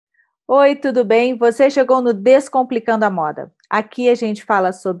Oi, tudo bem? Você chegou no Descomplicando a Moda. Aqui a gente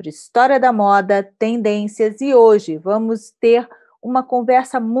fala sobre história da moda, tendências e hoje vamos ter uma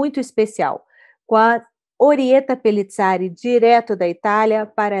conversa muito especial com a Orietta Pellizzari, direto da Itália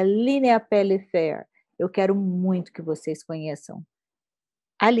para Linea Pelle Fair. Eu quero muito que vocês conheçam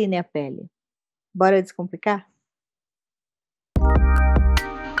a Linea Pelle. Bora descomplicar?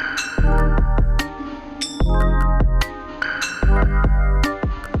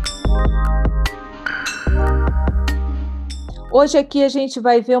 Hoje aqui a gente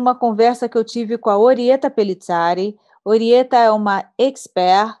vai ver uma conversa que eu tive com a Orietta Pellizzari. Orietta é uma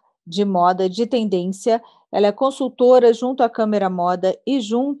expert de moda, de tendência. Ela é consultora junto à Câmara Moda e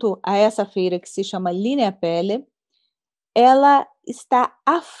junto a essa feira que se chama Linea Pelle. Ela está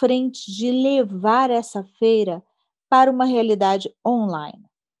à frente de levar essa feira para uma realidade online.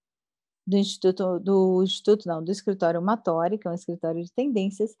 Do escritório Matori, que é um escritório de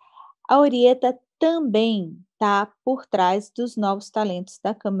tendências. A Orietta também está por trás dos novos talentos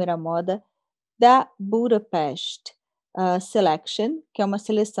da Câmara Moda da Budapest Selection, que é uma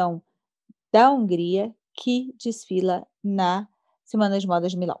seleção da Hungria que desfila na Semana de Moda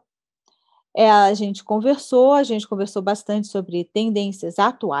de Milão. A gente conversou bastante sobre tendências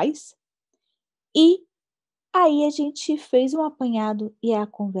atuais e aí a gente fez um apanhado e é a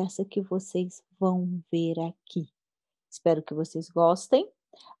conversa que vocês vão ver aqui. Espero que vocês gostem.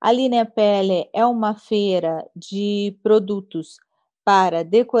 A Linea Pelle é uma feira de produtos para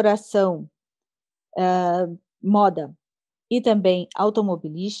decoração, moda e também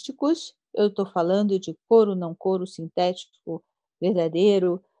automobilísticos. Eu estou falando de couro, não couro, sintético,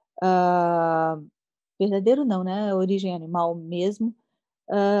 verdadeiro. Verdadeiro não, né? Origem animal mesmo.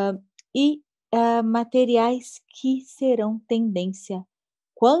 E materiais que serão tendência.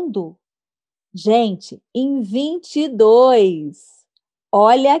 Quando? Gente, em 22.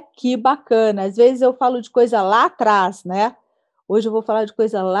 Olha que bacana. Às vezes eu falo de coisa lá atrás, né? Hoje eu vou falar de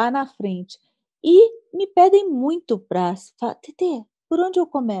coisa lá na frente. E me pedem muito para falar, Tetê, por onde eu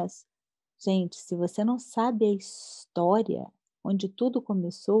começo? Gente, se você não sabe a história, onde tudo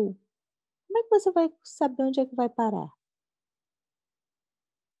começou, como é que você vai saber onde é que vai parar?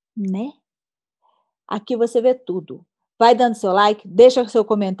 Né? Aqui você vê tudo. Vai dando seu like, deixa seu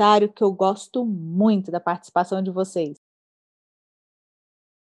comentário, que eu gosto muito da participação de vocês.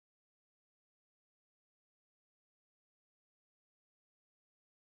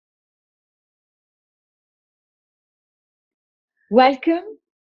 Welcome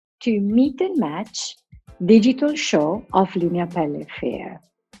to Meet and Match, digital show of Linea Pelle Fair.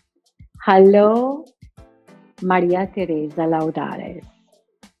 Hello, Maria Teresa Laudares.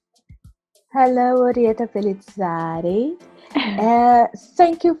 Hello, Orietta Pellizzari.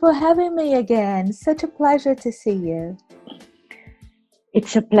 Thank you for having me again. Such a pleasure to see you.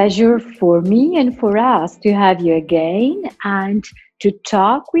 It's a pleasure for me and for us to have you again and to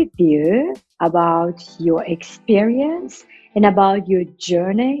talk with you about your experience and about your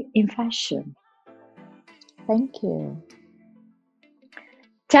journey in fashion. Thank you.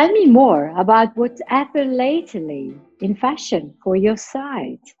 Tell me more about what's happened lately in fashion for your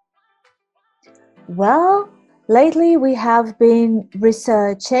site. Well, lately we have been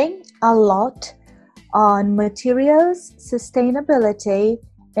researching a lot on materials, sustainability,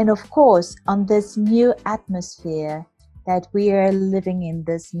 and of course on this new atmosphere that we are living in,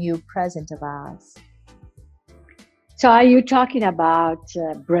 this new present of ours. So are you talking about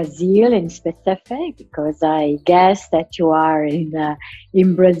Brazil in specific? Because I guess that you are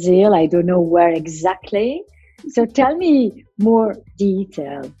in Brazil. I don't know where exactly. So tell me more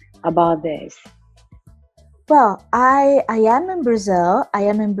detail about this. Well, I am in Brazil. I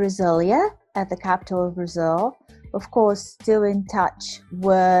am in Brasilia, at the capital of Brazil. Of course, still in touch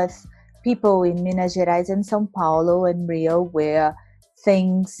with people in Minas Gerais and São Paulo and Rio, where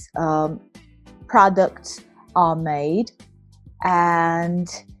things, products are made. And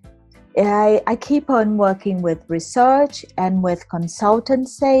I keep on working with research and with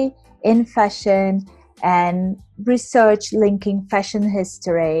consultancy in fashion and research linking fashion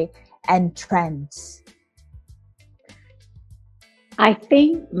history and trends. I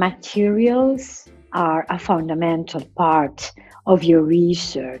think materials are a fundamental part of your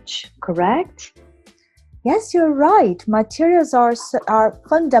research, correct? Yes, you're right. Materials are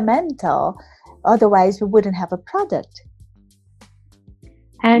fundamental. Otherwise, we wouldn't have a product.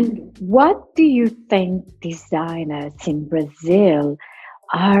 And what do you think designers in Brazil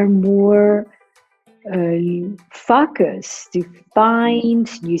are more focused to find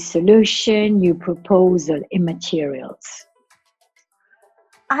new solution, new proposal in materials?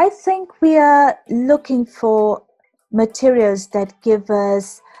 I think we are looking for materials that give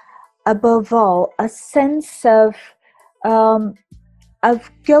us above all, a sense um,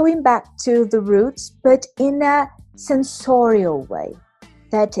 of going back to the roots, but in a sensorial way,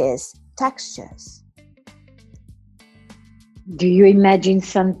 that is, textures. Do you imagine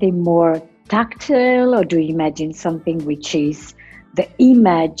something more tactile, or do you imagine something which is the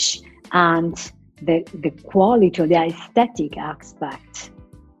image and the quality or the aesthetic aspect?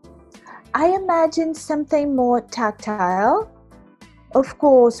 I imagine something more tactile, of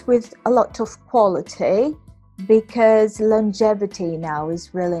course, with a lot of quality, because longevity now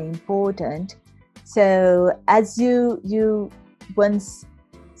is really important. So as you once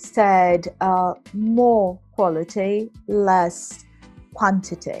said, more quality, less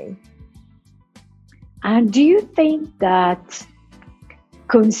quantity. And do you think that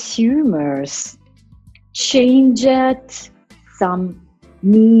consumers changed some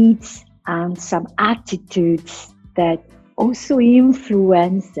needs and some attitudes that also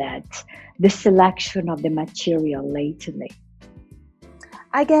influenced the selection of the material lately?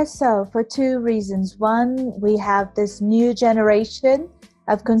 I guess so, for two reasons. One, we have this new generation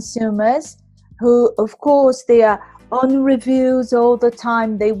of consumers who, of course, they are on reviews all the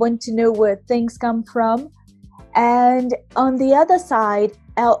time. They want to know where things come from. And on the other side,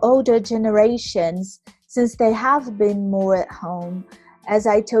 our older generations, since they have been more at home, as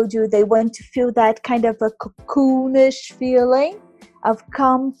I told you, they want to feel that kind of a cocoonish feeling of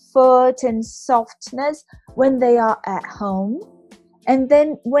comfort and softness when they are at home. And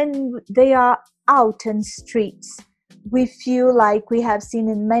then when they are out on streets, we feel like we have seen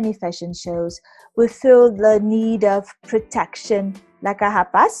in many fashion shows, we feel the need of protection, la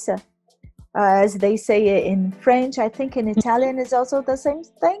carapace, as they say it in French. I think in Italian is also the same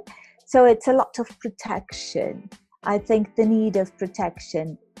thing. So it's a lot of protection. I think the need of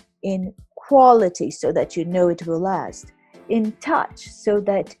protection in quality so that you know it will last, in touch so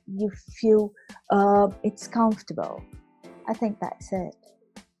that you feel it's comfortable. I think that's it.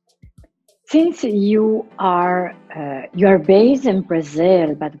 Since you are based in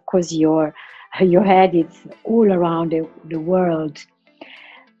Brazil, but of course your head is all around the world,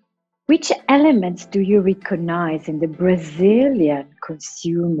 which elements do you recognize in the Brazilian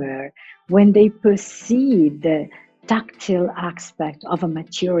consumer when they perceive the tactile aspect of a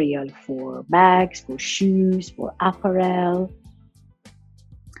material for bags, for shoes, for apparel?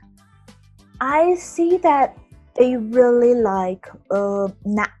 I see that they really like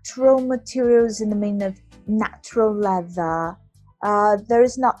natural materials, in the meaning of natural leather. There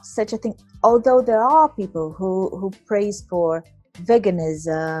is not such a thing, although there are people who praise for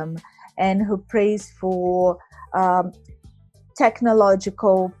veganism and who praise for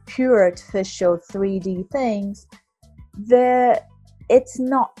technological, pure artificial 3D things. It's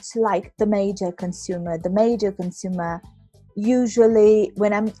not like the major consumer. The major consumer usually,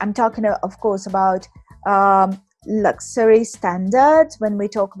 when I'm talking, of course, about luxury standards, when we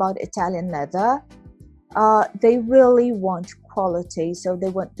talk about Italian leather, they really want quality. So they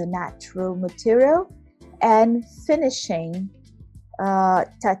want the natural material and finishing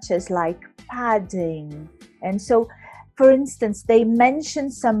touches like padding. And so, for instance, they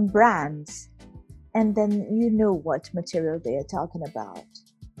mention some brands, and then you know what material they are talking about.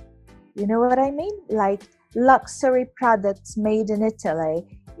 You know what I mean? Like luxury products made in Italy,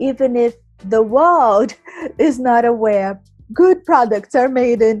 even if the world is not aware, good products are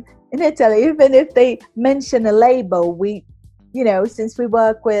made in Italy. Even if they mention a label, we, since we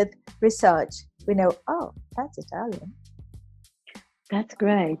work with research, we know, oh, that's Italian. That's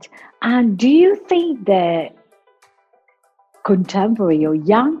great. And do you think the contemporary or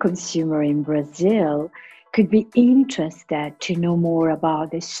young consumer in Brazil could be interested to know more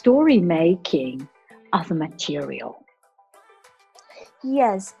about the story making of a material?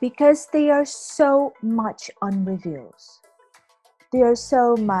 Yes, because they are so much on reviews. They are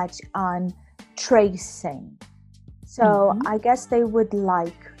so much on tracing. So I guess they would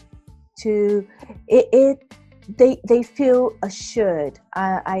like to, they feel assured.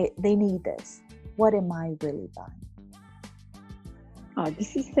 They need this. What am I really buying? Oh,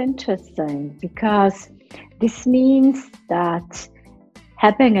 this is interesting, because this means that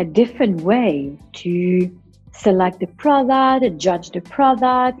having a different way to select the product, judge the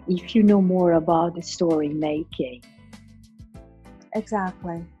product, if you know more about the story making.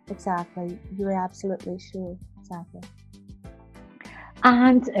 Exactly. You're absolutely sure. Exactly.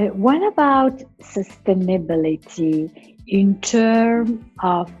 And what about sustainability in terms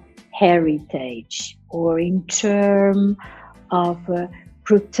of heritage, or in terms of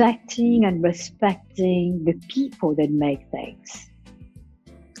protecting and respecting the people that make things?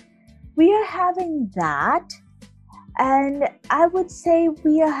 We are having that, And I would say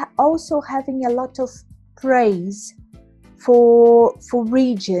we are also having a lot of praise for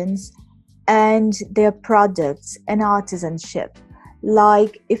regions and their products and artisanship.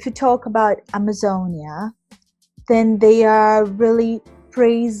 Like if you talk about Amazonia, then they are really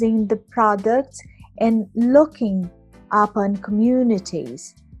praising the products and looking upon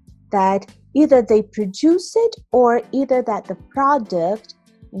communities that either they produce it or either that the product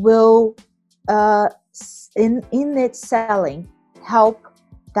will in its selling help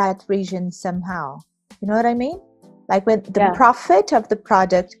that region somehow. You know what I mean? Like when the profit of the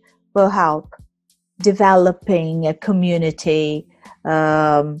product will help developing a community,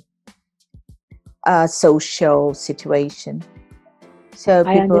 a social situation. So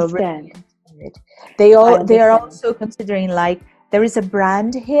I people understand. are really they are also considering, like, there is a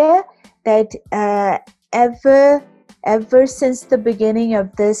brand here that ever since the beginning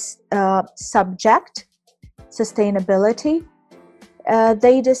of this subject, sustainability,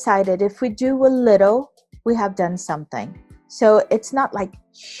 they decided if we do a little, we have done something. So it's not like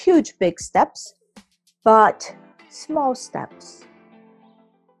huge big steps, but small steps.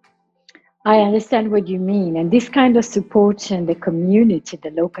 I understand what you mean. And this kind of support in the community,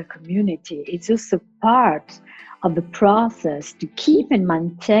 the local community, is also part of the process to keep and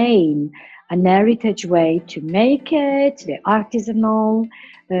maintain an heritage way to make it, the artisanal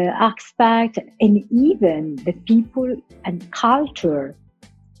aspect, and even the people and culture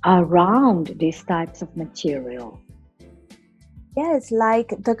around these types of material. Yes,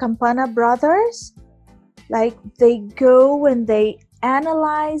 like the Campana brothers, like they go and they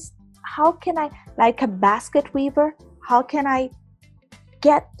analyze, how can I, like a basket weaver, how can I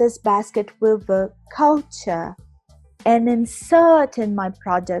get this basket weaver culture and insert in my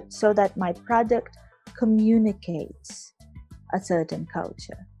product so that my product communicates a certain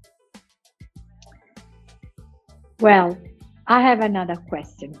culture. Well, I have another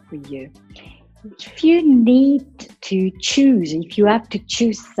question for you. If you need to choose, if you have to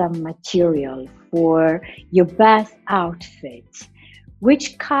choose some material for your best outfit,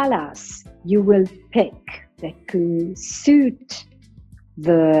 which colors you will pick that could suit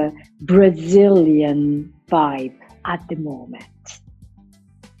the Brazilian vibe at the moment?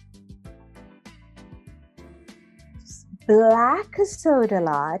 Black is sold a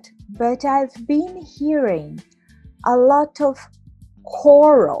lot, but I've been hearing a lot of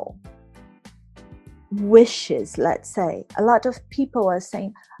coral wishes, let's say. A lot of people are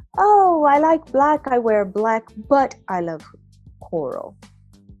saying, oh, I like black, I wear black, but I love coral.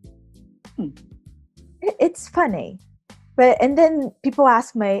 It's funny. And then people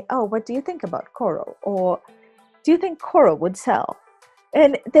ask me, oh, what do you think about coral? Or do you think coral would sell?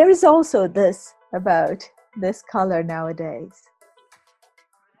 And there is also this about this color nowadays.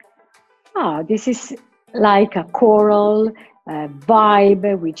 This is like a coral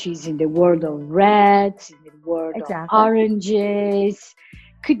vibe, which is in the world of reds, in the world of oranges.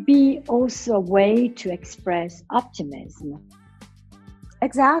 Could be also a way to express optimism.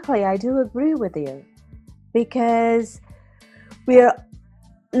 Exactly, I do agree with you, because we are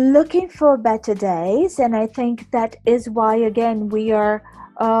looking for better days, and I think that is why, again, we are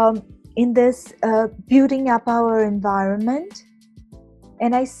in this building up our environment.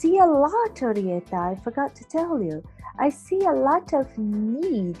 And I see a lot, Orietta, I forgot to tell you, I see a lot of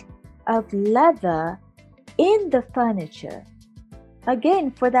need of leather in the furniture,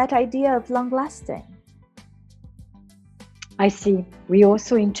 again, for that idea of long lasting. I see. We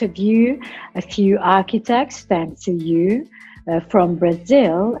also interview a few architects, thanks to you, from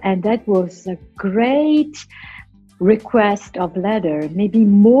Brazil, and that was a great request of leather, maybe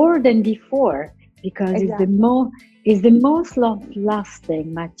more than before, because it's the most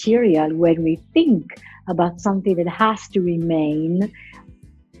long-lasting material when we think about something that has to remain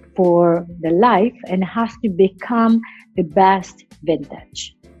for the life and has to become the best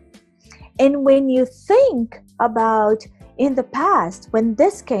vintage. And when you think about in the past, when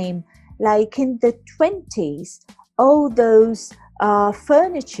this came, like in the 20s, all those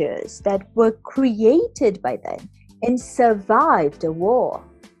furnitures that were created by then and survived the war.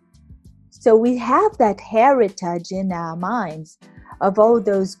 So we have that heritage in our minds of all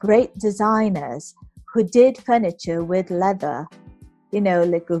those great designers who did furniture with leather, you know,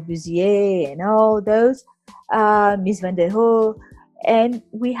 Le Corbusier and all those, Mies van der Rohe, and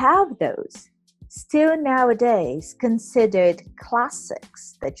we have those still nowadays considered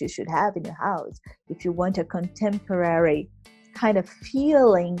classics that you should have in your house if you want a contemporary kind of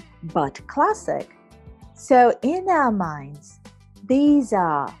feeling, but classic. So in our minds, these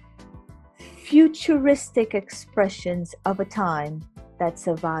are futuristic expressions of a time that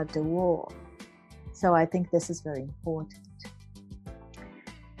survived a war. So I think this is very important.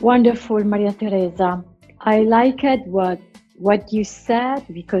 Wonderful, Maria Teresa. I like it what you said,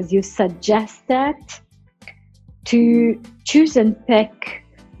 because you suggested to choose and pick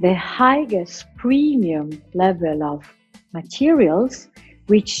the highest premium level of materials,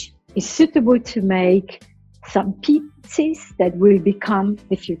 which is suitable to make some pieces that will become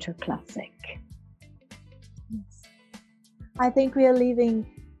the future classic. Yes. I think we are leaving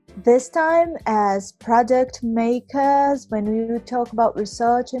this time as product makers. When we talk about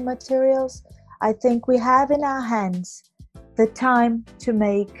research and materials, I think we have in our hands the time to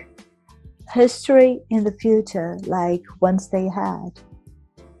make history in the future like once they had.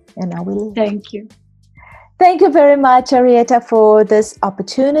 And now we live. Thank you. Thank you very much, Arietta, for this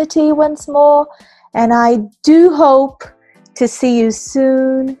opportunity once more. And I do hope to see you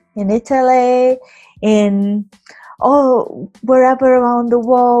soon in Italy, wherever around the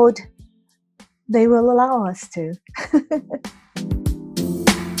world they will allow us to.